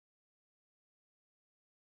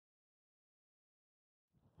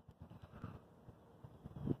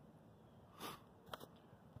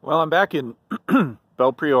Well, I'm back in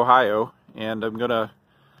Belpre, Ohio, and I'm going to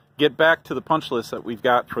get back to the punch list that we've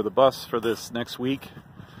got for the bus for this next week.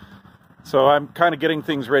 So I'm kind of getting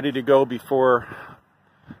things ready to go before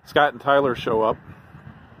Scott and Tyler show up.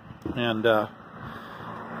 And a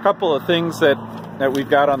couple of things that we've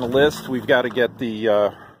got on the list. We've got to get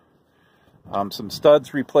the some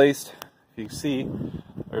studs replaced. If you see,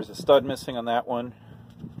 there's a stud missing on that one.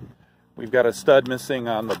 We've got a stud missing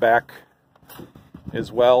on the back as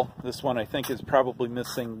well. This one I think is probably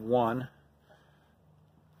missing one.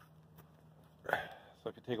 So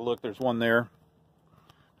if you take a look, there's one there.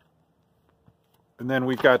 And then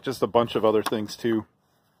we've got just a bunch of other things too.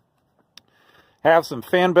 Have some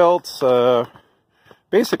fan belts.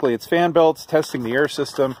 Basically it's fan belts, testing the air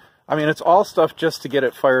system. I mean, it's all stuff just to get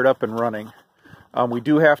it fired up and running. We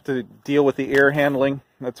do have to deal with the air handling.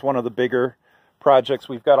 That's one of the bigger projects.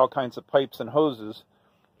 We've got all kinds of pipes and hoses,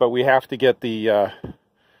 but we have to get the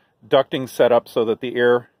ducting set up so that the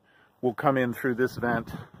air will come in through this vent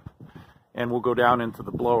and will go down into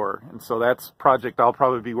the blower. And so that's a project I'll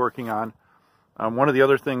probably be working on. One of the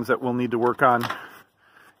other things that we'll need to work on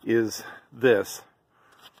is this.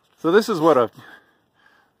 So this is what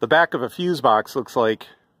the back of a fuse box looks like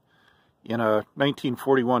in a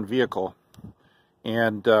 1941 vehicle.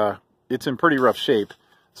 And it's in pretty rough shape.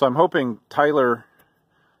 So I'm hoping Tyler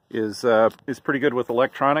is pretty good with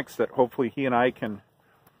electronics, that hopefully he and I can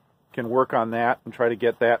work on that and try to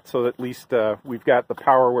get that so that at least we've got the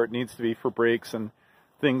power where it needs to be for brakes and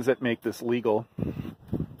things that make this legal.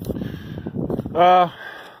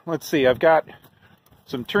 Let's see, I've got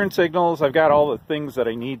some turn signals. I've got all the things that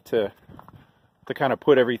I need to kind of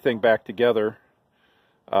put everything back together.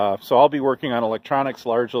 So I'll be working on electronics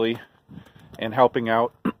largely and helping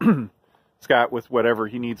out Scott with whatever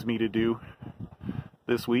he needs me to do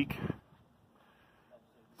this week.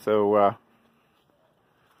 So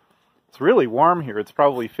it's really warm here. It's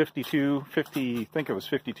probably 50, I think it was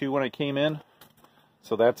 52 when I came in.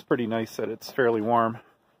 So that's pretty nice that it's fairly warm.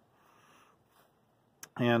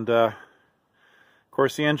 And of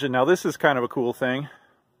course the engine. Now this is kind of a cool thing.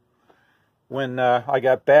 When I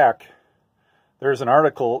got back, there's an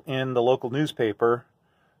article in the local newspaper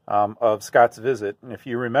of Scott's visit. And if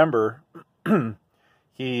you remember,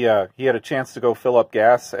 he had a chance to go fill up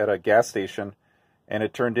gas at a gas station, and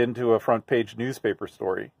it turned into a front page newspaper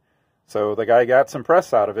story. So the guy got some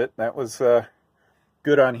press out of it. That was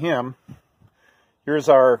good on him. Here's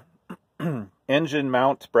our engine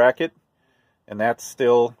mount bracket, and that's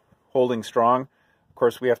still holding strong. Of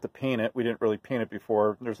course, we have to paint it. We didn't really paint it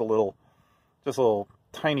before. There's just a little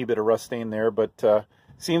tiny bit of rust stain there, but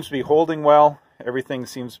seems to be holding well. Everything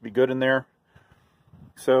seems to be good in there.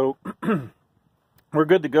 So we're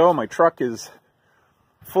good to go. My truck is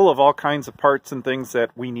full of all kinds of parts and things that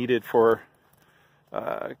we needed for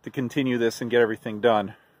to continue this and get everything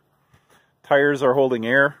done. Tires are holding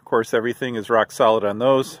air. Of course, everything is rock solid on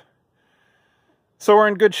those. So we're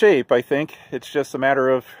in good shape, I think. It's just a matter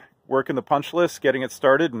of working the punch list, getting it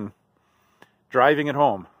started, and driving it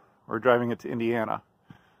home. Or driving it to Indiana.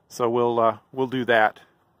 So we'll do that.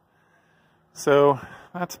 So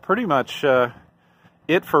that's pretty much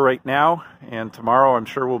it for right now, and tomorrow I'm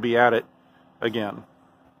sure we'll be at it again.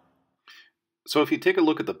 So if you take a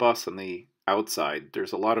look at the bus on the outside,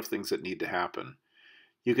 there's a lot of things that need to happen.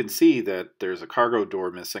 You can see that there's a cargo door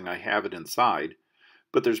missing. I have it inside,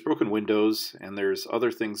 but there's broken windows and there's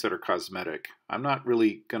other things that are cosmetic. I'm not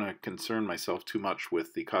really going to concern myself too much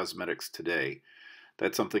with the cosmetics today.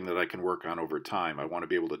 That's something that I can work on over time. I want to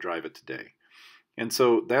be able to drive it today. And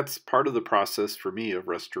so that's part of the process for me of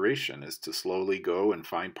restoration, is to slowly go and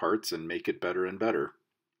find parts and make it better and better.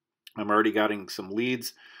 I'm already getting some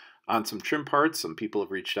leads on some trim parts. Some people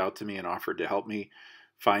have reached out to me and offered to help me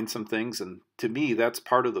find some things. And to me, that's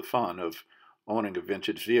part of the fun of owning a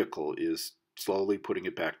vintage vehicle, is slowly putting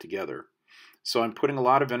it back together. So I'm putting a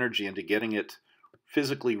lot of energy into getting it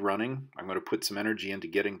physically running. I'm going to put some energy into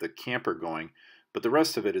getting the camper going. But the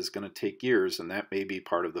rest of it is going to take years, and that may be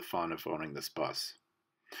part of the fun of owning this bus.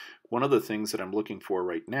 One of the things that I'm looking for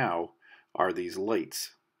right now are these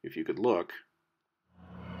lights. If you could look.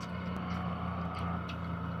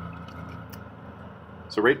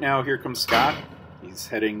 So right now, here comes Scott. He's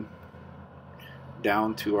heading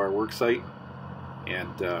down to our work site,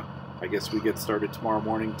 and I guess we get started tomorrow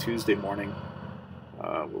morning, Tuesday morning.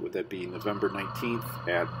 What would that be? November 19th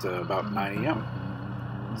at about 9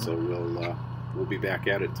 a.m. So we'll be back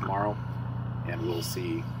at it tomorrow, and we'll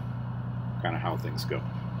see kind of how things go.